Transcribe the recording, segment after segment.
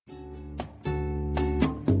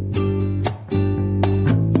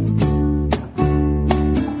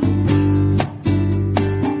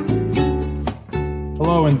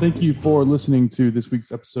and thank you for listening to this week's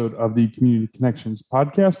episode of the Community Connections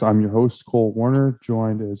podcast. I'm your host, Cole Warner,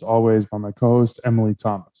 joined as always by my co-host, Emily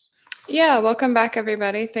Thomas. Yeah, welcome back,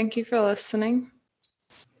 everybody. Thank you for listening.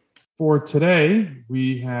 For today,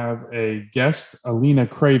 we have a guest, Alina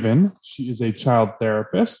Craven. She is a child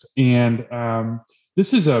therapist, and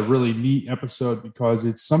this is a really neat episode because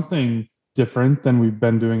it's something different than we've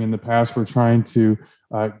been doing in the past. We're trying to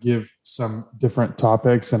give some different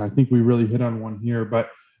topics, and I think we really hit on one here. But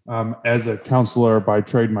as a counselor by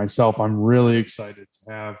trade myself, I'm really excited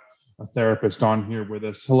to have a therapist on here with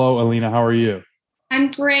us. Hello, Alina. How are you? I'm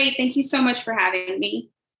great. Thank you so much for having me.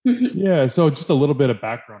 Yeah, so just a little bit of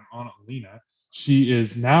background on Alina. She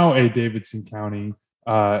is now a Davidson County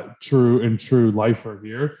true lifer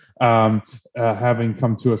here, having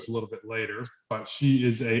come to us a little bit later. But she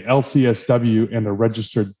is a LCSW and a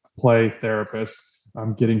registered play therapist,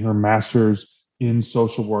 getting her master's in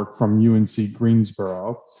social work from UNC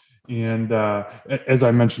Greensboro. And as I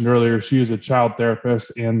mentioned earlier, she is a child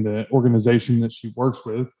therapist, and the organization that she works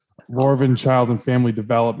with, Lorvin Child and Family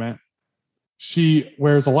Development. She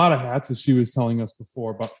wears a lot of hats, as she was telling us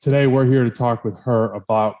before, but today we're here to talk with her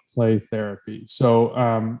about play therapy.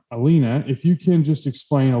 So, Alina, if you can just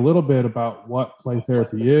explain a little bit about what play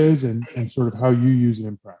therapy is and sort of how you use it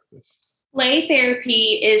in practice. Play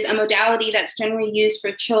therapy is a modality that's generally used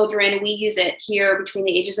for children. We use it here between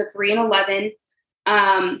the ages of 3 and 11.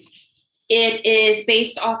 It is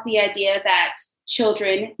based off the idea that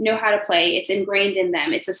children know how to play. It's ingrained in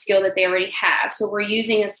them. It's a skill that they already have. So we're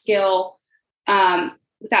using a skill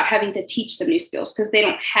without having to teach them new skills because they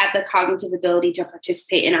don't have the cognitive ability to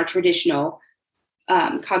participate in our traditional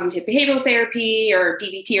cognitive behavioral therapy or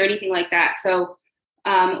DBT or anything like that. So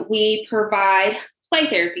we provide play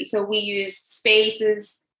therapy. So we use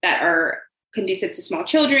spaces that are conducive to small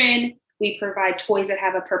children. We provide toys that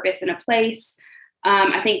have a purpose and a place.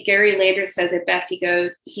 I think Gary Landers says it best.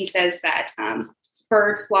 He says that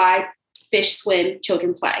birds fly, fish swim,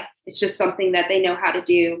 children play. It's just something that they know how to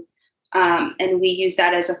do. And we use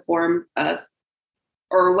that as a form of,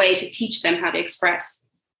 or a way to teach them how to express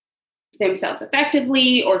themselves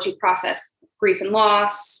effectively, or to process grief and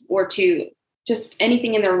loss, or to just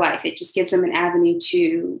anything in their life. It just gives them an avenue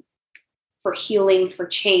for healing, for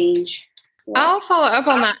change. I'll follow up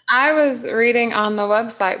on that. I was reading on the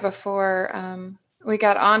website before we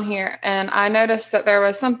got on here, and I noticed that there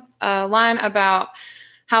was some line about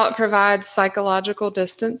how it provides psychological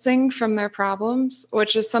distancing from their problems,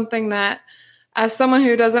 which is something that, as someone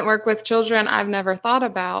who doesn't work with children, I've never thought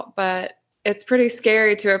about, but it's pretty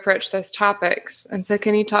scary to approach those topics. And so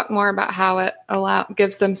can you talk more about how it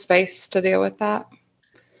gives them space to deal with that?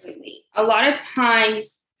 A lot of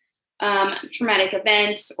times, traumatic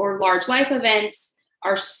events or large life events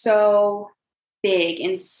are so big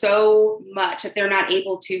and so much that they're not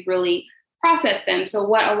able to really process them. So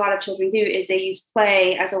what a lot of children do is they use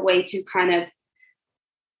play as a way to kind of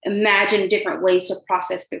imagine different ways to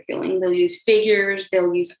process their feeling. They'll use figures,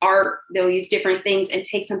 they'll use art, they'll use different things and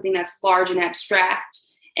take something that's large and abstract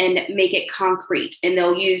and make it concrete. And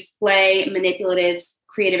they'll use play, manipulatives,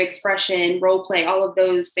 creative expression, role play, all of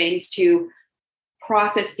those things to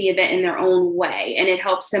process the event in their own way. And it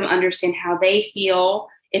helps them understand how they feel,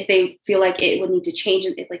 if they feel like it would need to change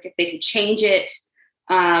it, if they could change it.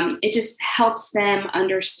 It just helps them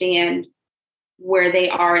understand where they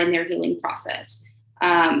are in their healing process.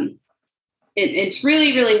 It's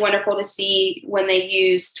really, really wonderful to see when they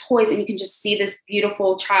use toys and you can just see this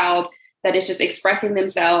beautiful child that is just expressing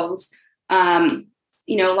themselves. See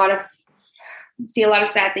a lot of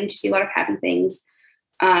sad things, you see a lot of happy things.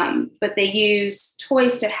 But they use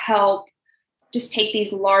toys to help just take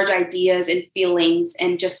these large ideas and feelings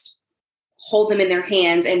and just hold them in their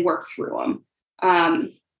hands and work through them.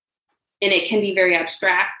 And it can be very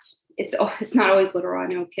abstract. It's not always literal. I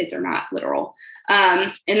know kids are not literal.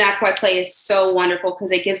 And that's why play is so wonderful,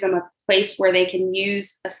 because it gives them a place where they can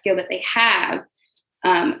use a skill that they have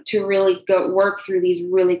to really go work through these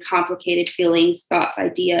really complicated feelings, thoughts,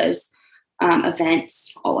 ideas,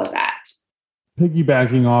 events, all of that.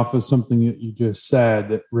 Piggybacking off of something that you just said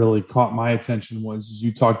that really caught my attention was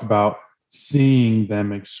you talked about seeing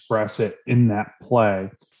them express it in that play.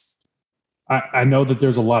 I know that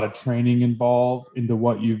there's a lot of training involved into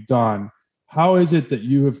what you've done. How is it that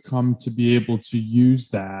you have come to be able to use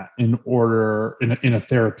that in a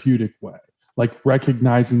therapeutic way, like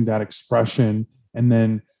recognizing that expression and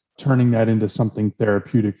then turning that into something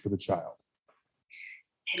therapeutic for the child?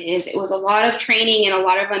 It was a lot of training and a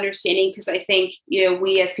lot of understanding, because I think,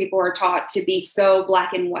 we as people are taught to be so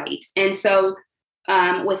black and white. And so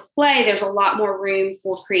with play, there's a lot more room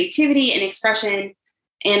for creativity and expression.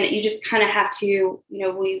 And you just kind of have to,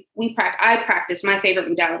 I practice, my favorite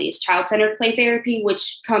modality is child-centered play therapy,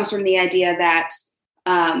 which comes from the idea that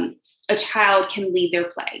a child can lead their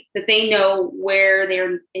play, that they know where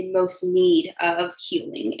they're in most need of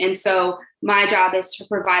healing. And so my job is to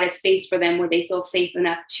provide a space for them where they feel safe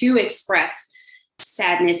enough to express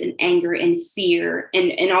sadness and anger and fear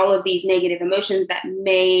and all of these negative emotions that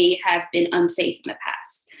may have been unsafe in the past.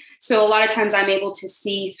 So a lot of times I'm able to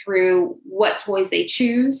see through what toys they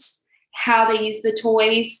choose, how they use the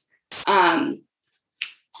toys,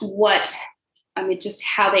 just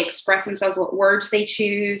how they express themselves, what words they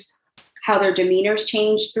choose, how their demeanors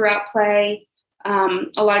change throughout play.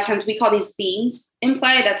 A lot of times we call these themes in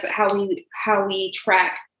play. That's how we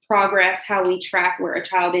track progress, how we track where a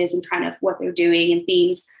child is and kind of what they're doing. And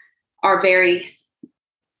themes are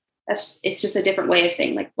it's just a different way of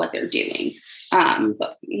saying like what they're doing.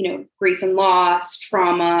 But grief and loss,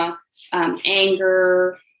 trauma,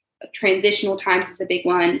 anger, transitional times is a big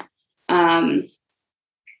one.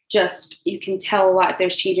 You can tell a lot if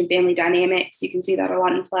there's change in family dynamics. You can see that a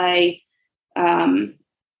lot in play.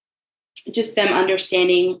 Just them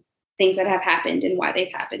understanding things that have happened and why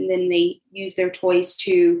they've happened. Then they use their toys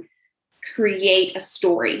to create a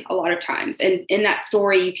story a lot of times. And in that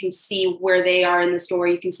story, you can see where they are in the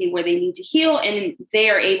story. You can see where they need to heal. And they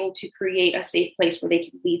are able to create a safe place where they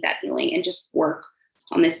can lead that healing and just work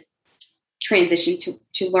on this transition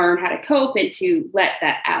to learn how to cope and to let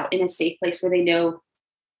that out in a safe place where they know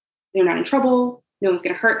they're not in trouble. No one's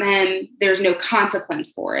going to hurt them. There's no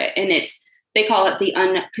consequence for it. And they call it the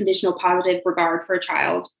unconditional positive regard for a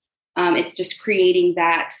child. It's just creating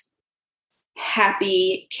that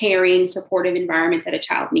happy, caring, supportive environment that a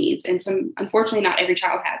child needs. And unfortunately, not every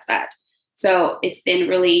child has that. So it's been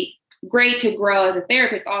really great to grow as a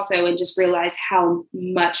therapist also and just realize how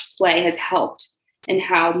much play has helped and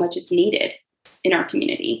how much it's needed in our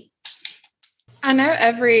community. I know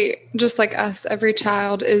just like us, every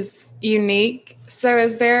child is unique. So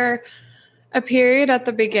is there a period at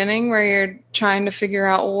the beginning where you're trying to figure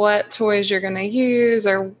out what toys you're going to use,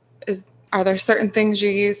 or are there certain things you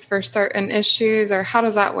use for certain issues, or how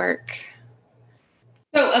does that work?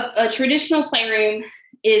 So a traditional playroom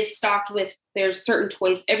is stocked with, there's certain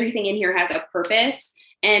toys. Everything in here has a purpose.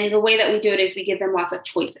 And the way that we do it is we give them lots of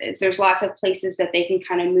choices. There's lots of places that they can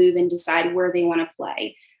kind of move and decide where they want to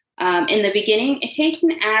play. In the beginning, it takes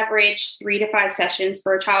an average 3 to 5 sessions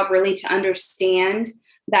for a child really to understand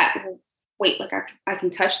that, wait, like I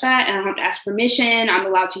can touch that and I don't have to ask permission. I'm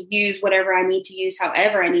allowed to use whatever I need to use,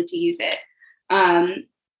 however I need to use it.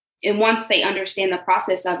 And once they understand the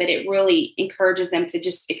process of it, it really encourages them to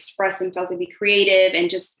just express themselves and be creative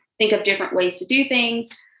and just think of different ways to do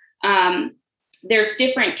things. There's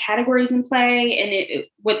different categories in play.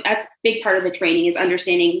 And that's a big part of the training is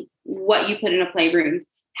understanding what you put in a playroom,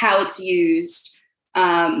 how it's used,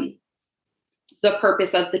 the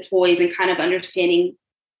purpose of the toys, and kind of understanding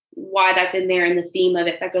why that's in there and the theme of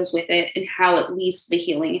it that goes with it and how it leads to the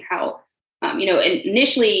healing. How, and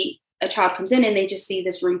initially a child comes in and they just see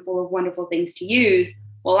this room full of wonderful things to use.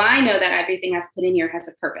 Well, I know that everything I've put in here has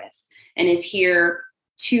a purpose and is here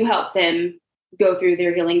to help them go through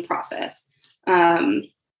their healing process. And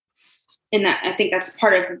that, I think that's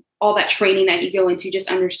part of all that training that you go into, just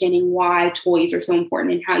understanding why toys are so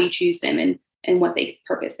important and how you choose them and what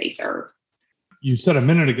purpose they serve. You said a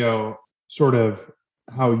minute ago, sort of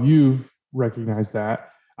how you've recognized that.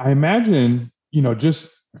 I imagine, just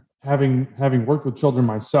having worked with children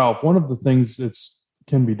myself, one of the things that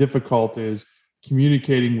can be difficult is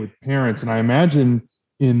communicating with parents. And I imagine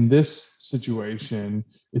in this situation,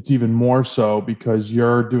 it's even more so because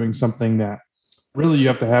you're doing something that really you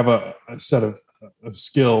have to have a set of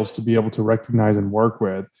skills to be able to recognize and work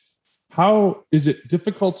with. How is it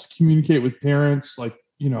difficult to communicate with parents? Like,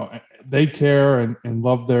 they care and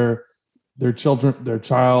love their children, their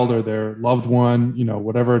child or their loved one,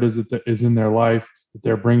 whatever it is that is in their life that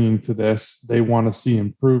they're bringing to this, they want to see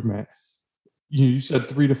improvement. You said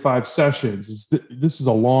 3 to 5 sessions. This is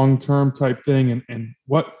a long-term type thing. And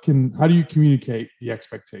how do you communicate the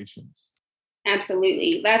expectations?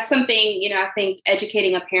 Absolutely. That's something, I think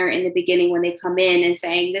educating a parent in the beginning when they come in and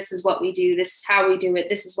saying, this is what we do, this is how we do it,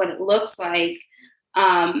 this is what it looks like.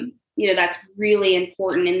 That's really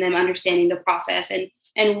important in them understanding the process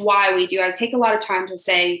and why we do. I take a lot of time to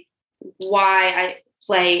say why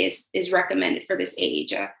play is recommended for this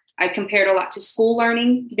age. I compared a lot to school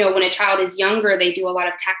learning. When a child is younger, they do a lot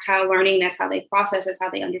of tactile learning. That's how they process, that's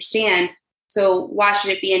how they understand. So why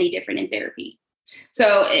should it be any different in therapy?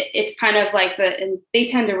 So it's kind of like and they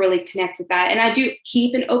tend to really connect with that. And I do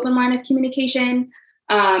keep an open line of communication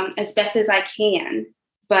as best as I can.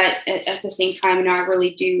 But at the same time, I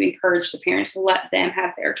really do encourage the parents to let them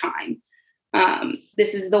have their time.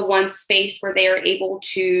 This is the one space where they are able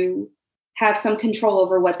to have some control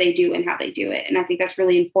over what they do and how they do it. And I think that's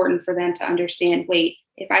really important for them to understand, wait,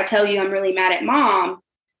 if I tell you I'm really mad at mom,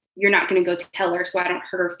 you're not going to go tell her so I don't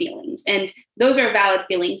hurt her feelings. And those are valid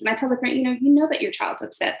feelings. And I tell the parent, you know that your child's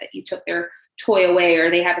upset that you took their toy away or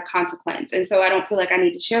they have a consequence. And so I don't feel like I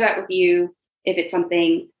need to share that with you if it's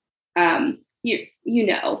something you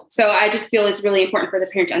know. So I just feel it's really important for the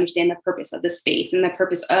parent to understand the purpose of the space and the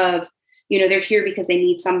purpose of, they're here because they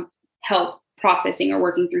need some help processing or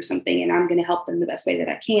working through something, and I'm going to help them the best way that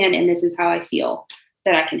I can. And this is how I feel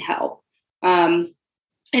that I can help. And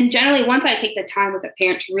generally, once I take the time with a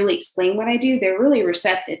parent to really explain what I do, they're really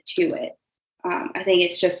receptive to it. I think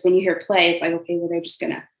it's just when you hear play, it's like, okay, well, they're just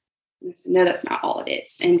going to, no, that's not all it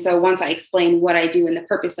is. And so once I explain what I do and the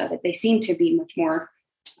purpose of it, they seem to be much more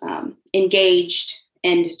engaged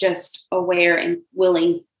and just aware and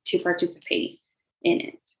willing to participate in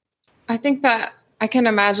it. I think that I can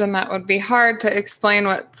imagine that would be hard to explain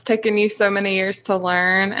what's taken you so many years to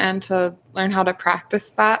learn and to learn how to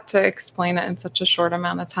practice that, to explain it in such a short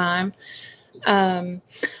amount of time.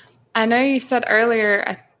 I know you said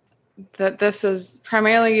earlier that this is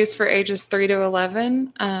primarily used for ages 3 to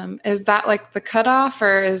 11. Is that like the cutoff,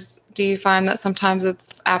 or do you find that sometimes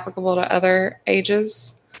it's applicable to other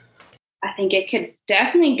ages? I think it could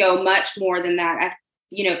definitely go much more than that.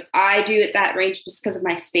 I do at that range just because of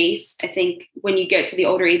my space. I think when you get to the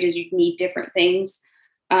older ages, you need different things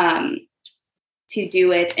to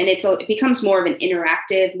do it. And it becomes more of an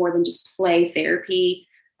interactive, more than just play therapy.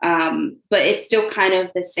 But it's still kind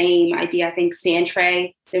of the same idea. I think sand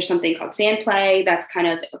tray, there's something called sand play. That's kind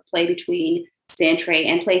of a play between sand tray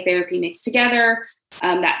and play therapy mixed together.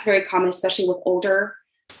 That's very common, especially with older,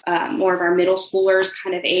 more of our middle schoolers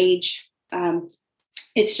kind of age.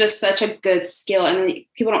 It's just such a good skill. And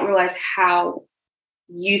people don't realize how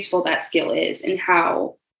useful that skill is, and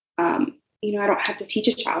how, I don't have to teach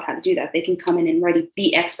a child how to do that. They can come in and already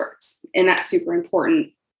be experts. And that's super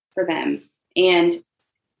important for them. And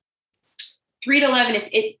 3 to 11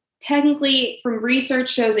 it technically, from research,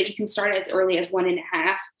 shows that you can start as early as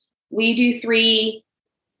 1.5. We do 3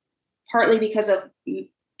 partly because of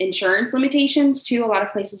insurance limitations too. A lot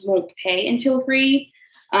of places won't pay until 3.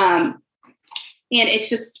 And it's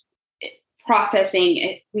just processing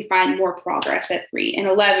it. We find more progress at 3, and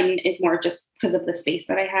 11 is more just because of the space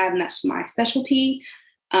that I have. And that's just my specialty.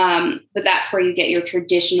 But that's where you get your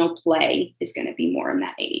traditional play is going to be more in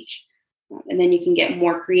that age. And then you can get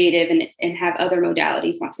more creative and have other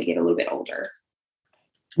modalities once they get a little bit older.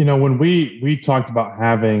 When we talked about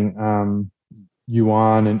having you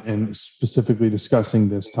on and specifically discussing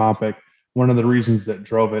this topic, one of the reasons that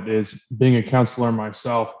drove it is being a counselor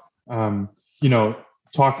myself.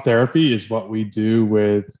 Talk therapy is what we do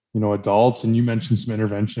with, adults. And you mentioned some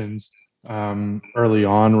interventions early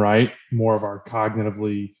on, right? More of our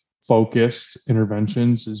cognitively focused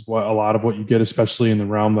interventions is what a lot of what you get, especially in the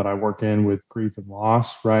realm that I work in with grief and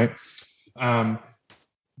loss, right? I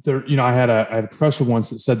had a professor once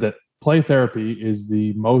that said that play therapy is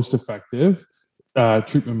the most effective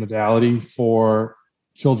treatment modality for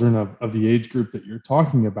children of the age group that you're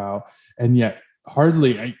talking about. And yet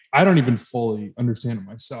hardly, I don't even fully understand it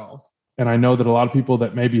myself. And I know that a lot of people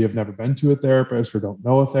that maybe have never been to a therapist or don't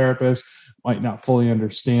know a therapist might not fully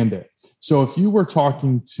understand it. So if you were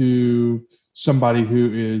talking to somebody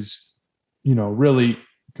who is, really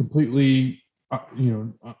completely,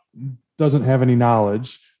 doesn't have any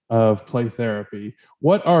knowledge of play therapy,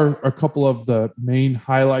 what are a couple of the main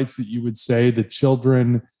highlights that you would say the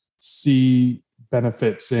children see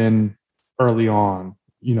benefits in early on,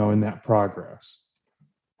 in that progress?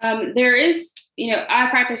 There is, I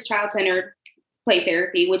practice child-centered play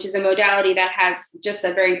therapy, which is a modality that has just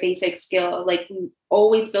a very basic skill. Like, we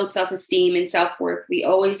always build self-esteem and self-worth. We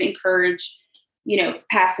always encourage,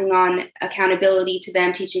 passing on accountability to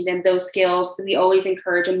them, teaching them those skills. We always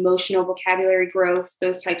encourage emotional vocabulary growth,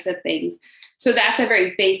 those types of things. So that's a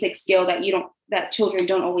very basic skill that children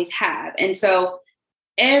don't always have. And so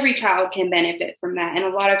every child can benefit from that. And a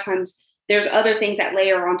lot of times there's other things that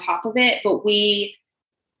layer on top of it, but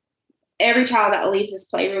every child that leaves this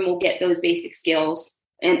playroom will get those basic skills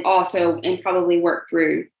and probably work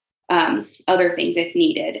through other things if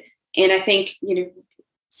needed. And I think,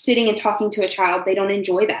 sitting and talking to a child, they don't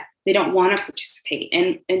enjoy that. They don't want to participate.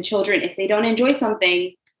 And children, if they don't enjoy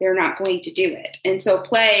something, they're not going to do it. And so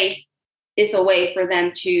play is a way for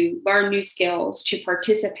them to learn new skills, to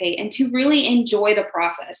participate, and to really enjoy the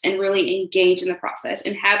process and really engage in the process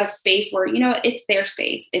and have a space where, it's their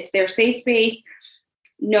space. It's their safe space.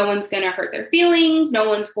 no one's going to hurt their feelings. No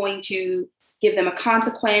one's going to give them a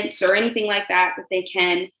consequence or anything like that, that they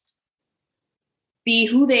can be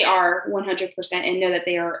who they are 100% and know that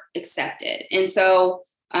they are accepted. And so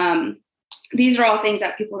these are all things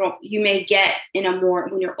that you may get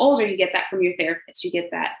when you're older, you get that from your therapist, you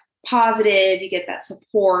get that positive, you get that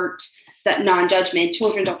support, that non-judgment.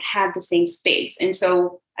 Children don't have the same space. And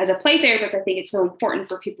so as a play therapist, I think it's so important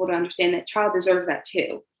for people to understand that child deserves that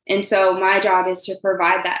too. And so my job is to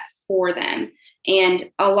provide that for them.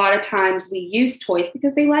 And a lot of times we use toys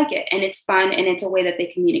because they like it and it's fun and it's a way that they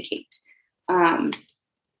communicate.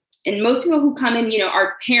 And most people who come in,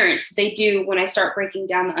 are parents. They do, when I start breaking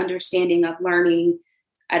down the understanding of learning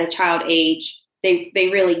at a child age, they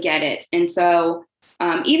really get it. And so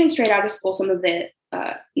even straight out of school, some of the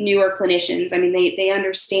newer clinicians, I mean, they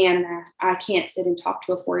understand that I can't sit and talk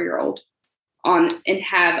to a 4-year-old and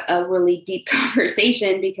have a really deep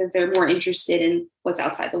conversation because they're more interested in what's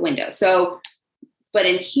outside the window. So, but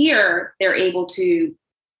in here, they're able to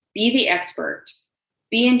be the expert,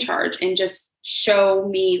 be in charge, and just show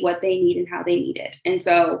me what they need and how they need it. And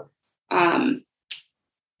so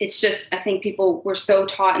it's just, I think we're so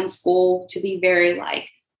taught in school to be very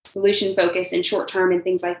solution focused and short term and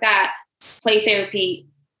things like that. Play therapy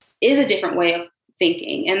is a different way of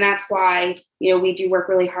thinking. And that's why, we do work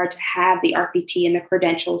really hard to have the RPT and the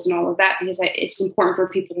credentials and all of that, because it's important for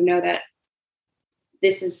people to know that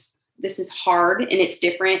this is hard and it's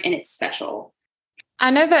different and it's special. I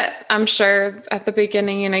know that I'm sure at the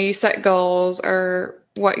beginning, you set goals or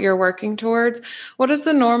what you're working towards. What is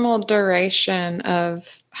the normal duration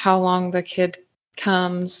of how long the kid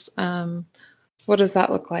comes? What does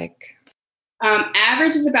that look like?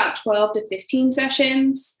 Average is about 12 to 15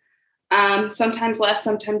 sessions, sometimes less,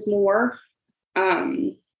 sometimes more.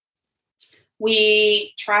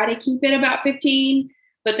 We try to keep it about 15,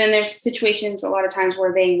 but then there's situations a lot of times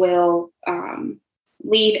where they will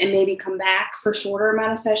leave and maybe come back for shorter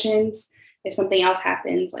amount of sessions if something else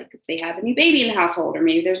happens, like if they have a new baby in the household, or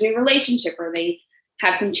maybe there's a new relationship, or they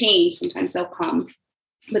have some change. Sometimes they'll come,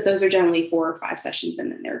 but those are generally 4 or 5 sessions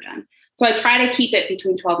and then they're done. So I try to keep it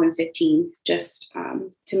between 12 and 15, just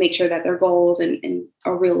to make sure that their goals and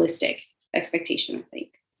a realistic expectation, I think.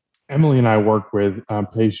 Emily and I work with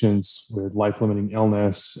patients with life-limiting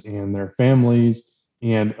illness and their families.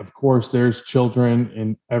 And of course, there's children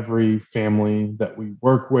in every family that we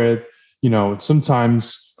work with.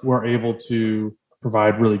 Sometimes we're able to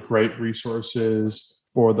provide really great resources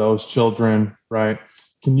for those children, right?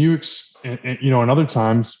 Can you, and other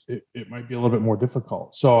times it might be a little bit more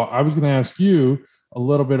difficult. So I was going to ask you a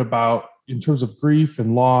little bit about, in terms of grief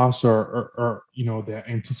and loss, or the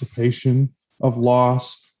anticipation of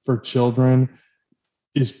loss for children,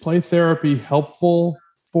 is play therapy helpful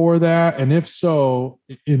for that? And if so,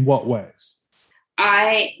 in what ways?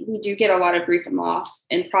 We do get a lot of grief and loss,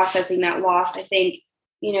 and processing that loss. I think,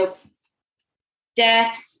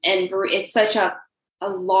 death is such a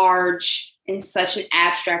large and such an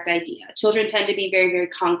abstract idea. Children tend to be very, very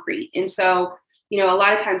concrete. And so, a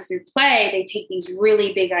lot of times through play, they take these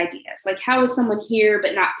really big ideas, like how is someone here,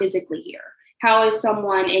 but not physically here? How is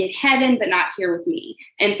someone in heaven, but not here with me?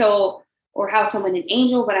 And so, or how is someone an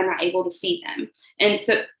angel, but I'm not able to see them? And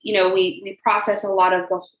so, we process a lot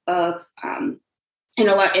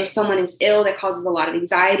if someone is ill, that causes a lot of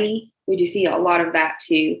anxiety. We do see a lot of that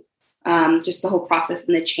too. Just the whole process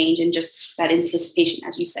and the change and just that anticipation,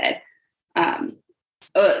 as you said.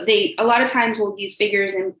 They a lot of times will use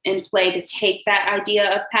figures and play to take that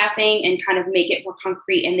idea of passing and kind of make it more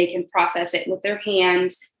concrete, and they can process it with their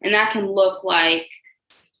hands. And that can look like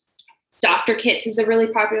doctor kits is a really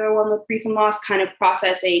popular one with grief and loss, kind of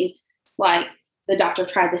processing like the doctor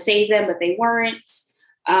tried to save them, but they weren't.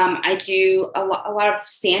 I do a lot of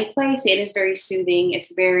sand play. Sand is very soothing.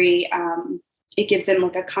 It's very, it gives them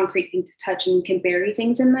like a concrete thing to touch, and you can bury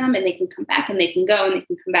things in them and they can come back and they can go, and they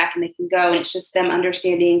can come back and they can go. And it's just them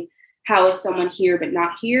understanding how is someone here, but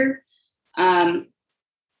not here. And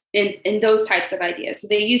those types of ideas. So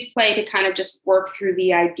they use play to kind of just work through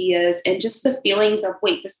the ideas and just the feelings of,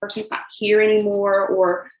 wait, this person's not here anymore,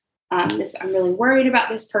 or I'm really worried about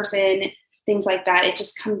this person, things like that. It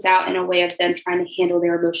just comes out in a way of them trying to handle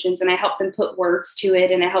their emotions. And I help them put words to it,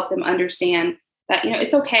 and I help them understand that,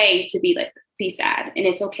 it's okay to be sad, and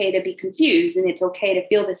it's okay to be confused, and it's okay to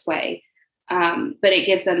feel this way. But it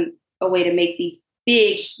gives them a way to make these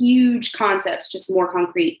big, huge concepts just more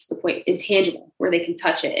concrete, to the point intangible, where they can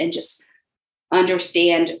touch it and just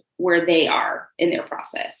understand where they are in their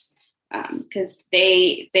process. Because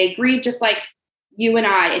they grieve just like you and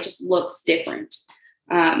I. It just looks different.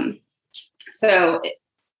 So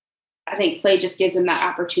I think play just gives them that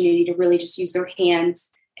opportunity to really just use their hands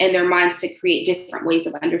and their minds to create different ways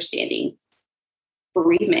of understanding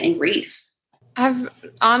bereavement and grief. I've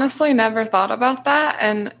honestly never thought about that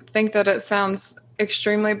and think that it sounds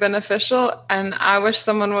extremely beneficial. And I wish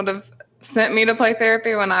someone would have sent me to play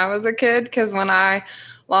therapy when I was a kid, because when I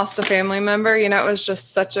lost a family member, it was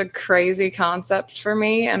just such a crazy concept for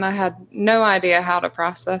me, and I had no idea how to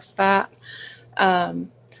process that.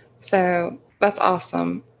 So that's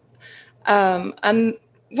awesome. And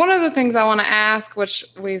one of the things I want to ask, which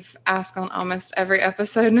we've asked on almost every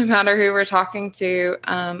episode, no matter who we're talking to,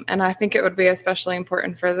 and I think it would be especially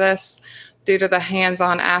important for this due to the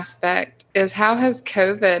hands-on aspect, is how has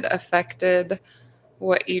COVID affected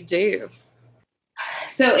what you do?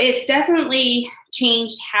 So it's definitely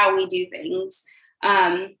changed how we do things.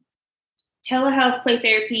 Telehealth play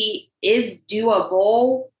therapy is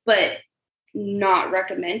doable, but not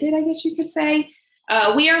recommended, I guess you could say.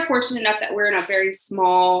 We are fortunate enough that we're in a very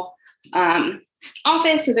small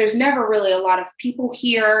office, so there's never really a lot of people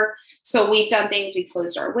here. So we've done things. We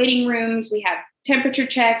closed our waiting rooms. We have temperature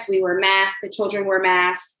checks. We wear masks. The children wear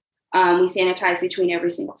masks. We sanitize between every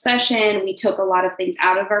single session. We took a lot of things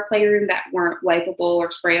out of our playroom that weren't wipeable or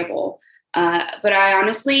sprayable. But I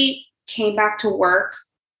honestly came back to work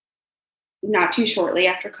not too shortly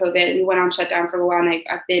after COVID. We went on shutdown for a while, and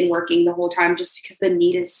I've been working the whole time just because the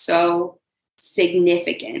need is so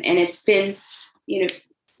significant. And it's been,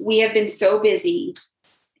 we have been so busy,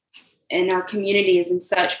 and our community is in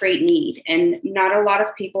such great need, and not a lot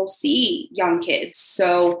of people see young kids.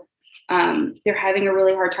 So they're having a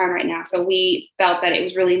really hard time right now. So we felt that it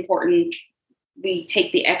was really important we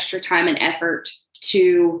take the extra time and effort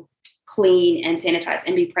to clean and sanitize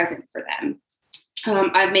and be present for them.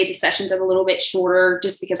 I've made the sessions a little bit shorter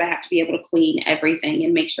just because I have to be able to clean everything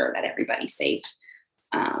and make sure that everybody's safe.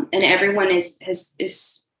 And everyone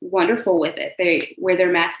is wonderful with it. They wear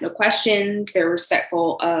their mask, no questions. They're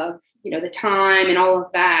respectful of, the time and all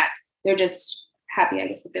of that. They're just happy, I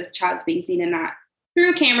guess, that their child's being seen and not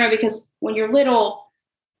through a camera, because when you're little,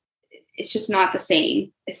 it's just not the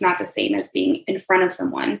same. It's not the same as being in front of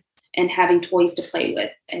someone and having toys to play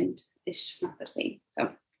with. And it's just not the same.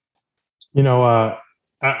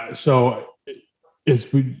 So, it's,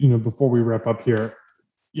 before we wrap up here,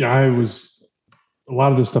 a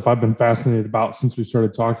lot of this stuff I've been fascinated about since we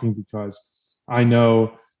started talking, because I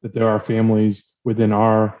know that there are families within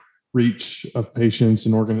our reach of patients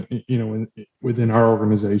and within our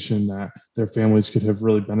organization that their families could have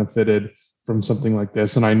really benefited from something like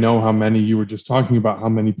this. And I know how many, you were just talking about how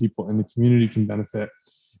many people in the community can benefit.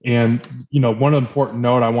 And, one important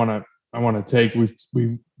note I want to take,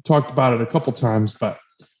 we've talked about it a couple times, but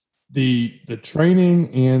the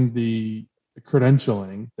training and the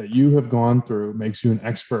credentialing that you have gone through makes you an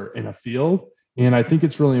expert in a field. And I think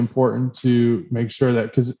it's really important to make sure that,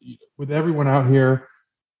 because with everyone out here,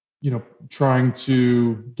 trying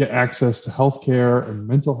to get access to healthcare and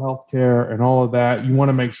mental health care and all of that, you want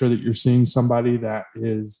to make sure that you're seeing somebody that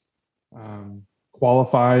is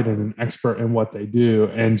qualified and an expert in what they do.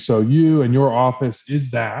 And so you and your office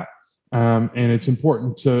is that. And it's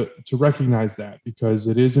important to recognize that, because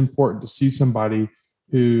it is important to see somebody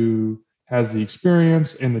who has the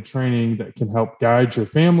experience and the training that can help guide your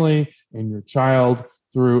family and your child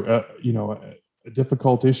through a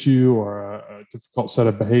difficult issue or a difficult set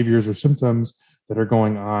of behaviors or symptoms that are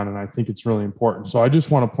going on. And I think it's really important. So I just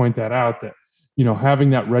want to point that out, that, having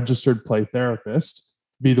that registered play therapist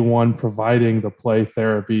be the one providing the play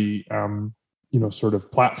therapy, sort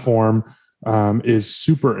of platform is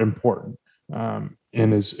super important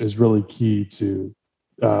and is really key to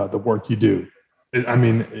the work you do. I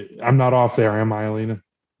mean, I'm not off there, am I, Alina?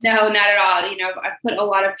 No, not at all. I've put a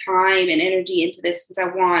lot of time and energy into this because I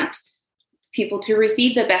want people to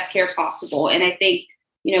receive the best care possible. And I think,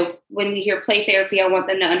 when we hear play therapy, I want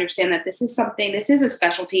them to understand that this is a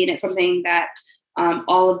specialty, and it's something that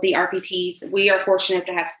all of the RPTs, we are fortunate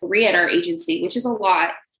to have 3 at our agency, which is a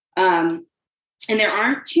lot. And there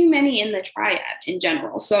aren't too many in the triad in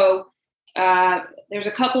general. So there's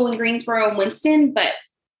a couple in Greensboro and Winston, but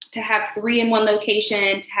to have 3 in one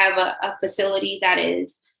location, to have a facility that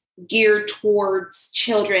is geared towards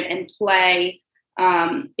children and play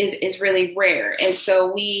is really rare. And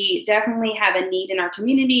so we definitely have a need in our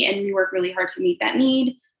community, and we work really hard to meet that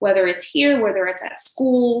need, whether it's here, whether it's at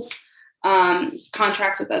schools,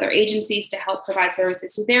 contracts with other agencies to help provide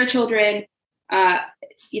services to their children. I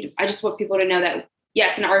just want people to know that,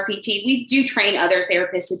 yes, in RPT, we do train other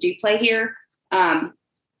therapists to do play here.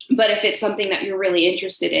 But if it's something that you're really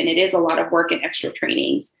interested in, it is a lot of work and extra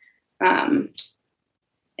trainings.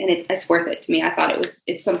 And it's worth it to me. I thought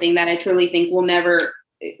it's something that I truly think will never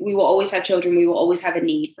we will always have children. We will always have a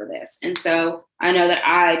need for this. And so I know that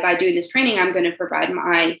by doing this training, I'm going to provide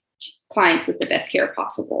my clients with the best care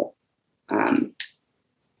possible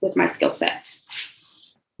with my skill set.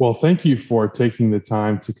 Well, thank you for taking the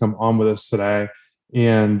time to come on with us today.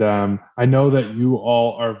 And I know that you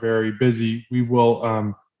all are very busy. We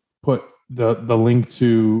will put the link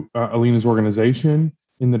to Alina's organization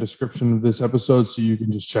in the description of this episode, so you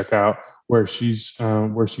can just check out where she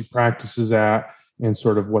practices at and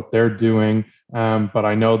sort of what they're doing. But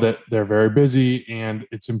I know that they're very busy, and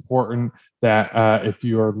it's important that if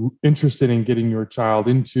you are interested in getting your child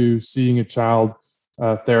into seeing a child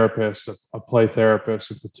therapist, a play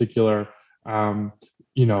therapist in particular,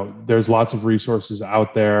 there's lots of resources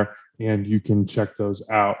out there, and you can check those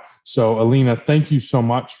out. So Alina, thank you so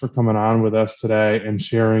much for coming on with us today and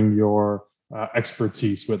sharing your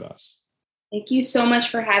expertise with us. Thank you so much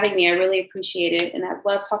for having me. I really appreciate it. And I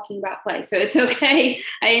love talking about play, so it's okay.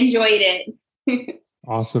 I enjoyed it.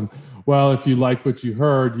 Awesome. Well, if you like what you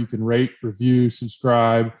heard, you can rate, review,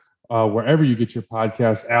 subscribe, wherever you get your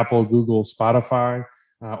podcasts, Apple, Google, Spotify,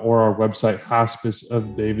 or our website,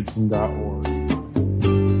 hospiceofdavidson.org.